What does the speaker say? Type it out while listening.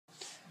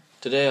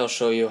Today I'll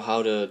show you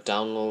how to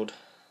download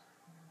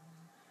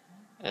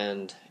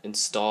and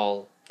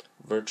install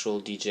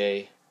Virtual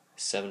DJ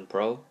 7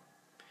 Pro.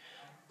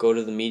 Go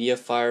to the media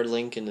file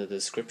link in the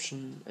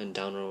description and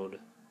download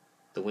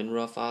the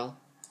WinRAR file.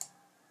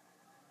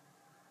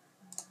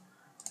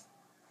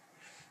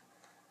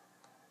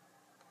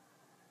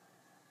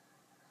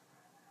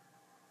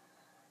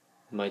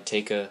 It might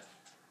take a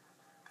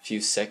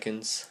few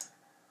seconds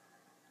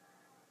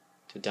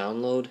to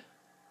download.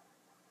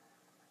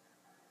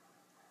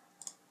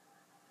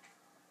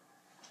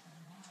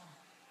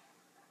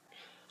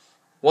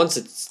 Once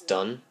it's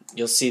done,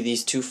 you'll see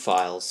these two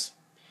files.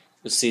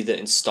 You'll see the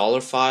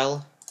installer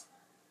file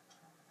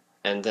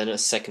and then a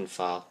second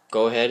file.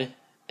 Go ahead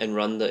and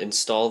run the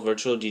install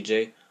Virtual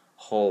DJ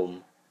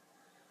home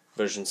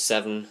version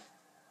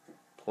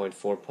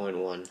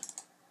 7.4.1.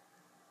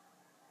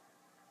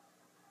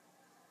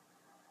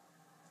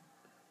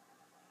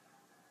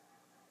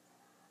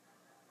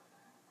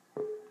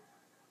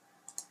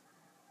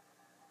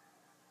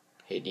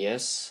 Hit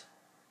yes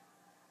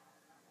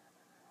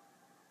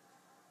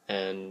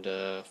and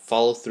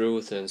follow through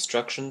with the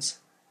instructions.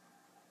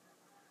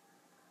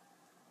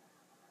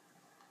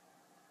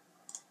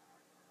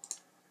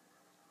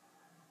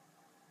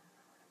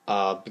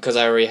 Because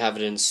I already have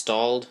it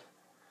installed,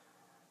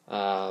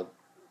 I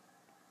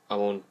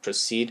won't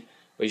proceed,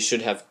 but you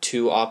should have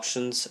two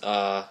options.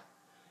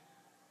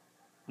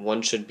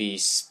 One should be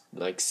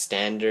like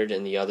standard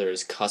and the other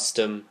is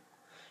custom.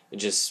 You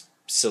just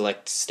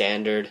select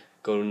standard,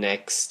 go to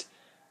next,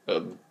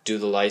 do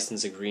the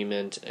license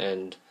agreement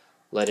and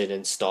let it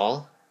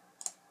install.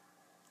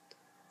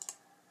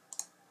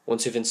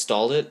 Once you've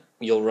installed it,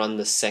 you'll run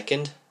the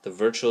second, the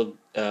Virtual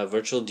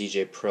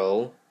DJ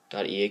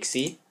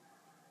PRO.exe.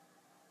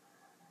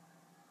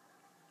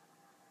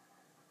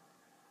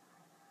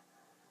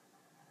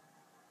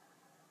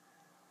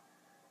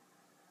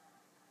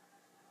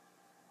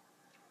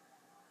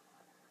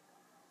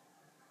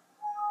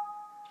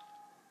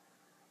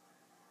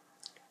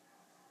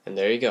 And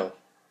there you go.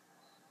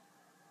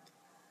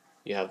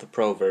 You have the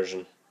Pro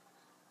version.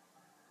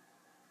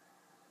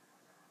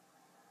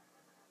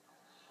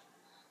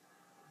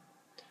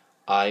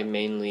 I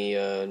mainly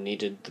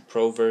needed the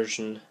Pro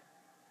version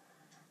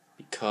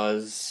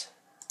because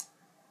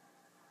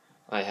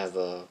I have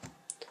a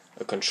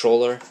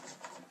controller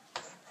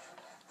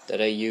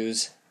that I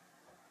use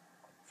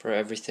for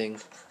everything.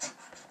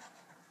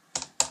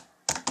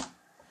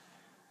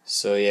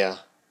 So yeah,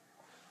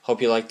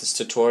 hope you liked this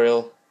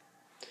tutorial.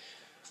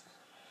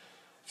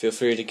 Feel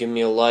free to give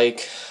me a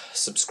like,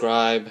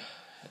 subscribe.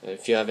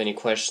 If you have any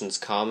questions,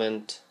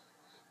 comment.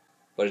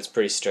 But it's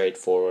pretty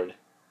straightforward.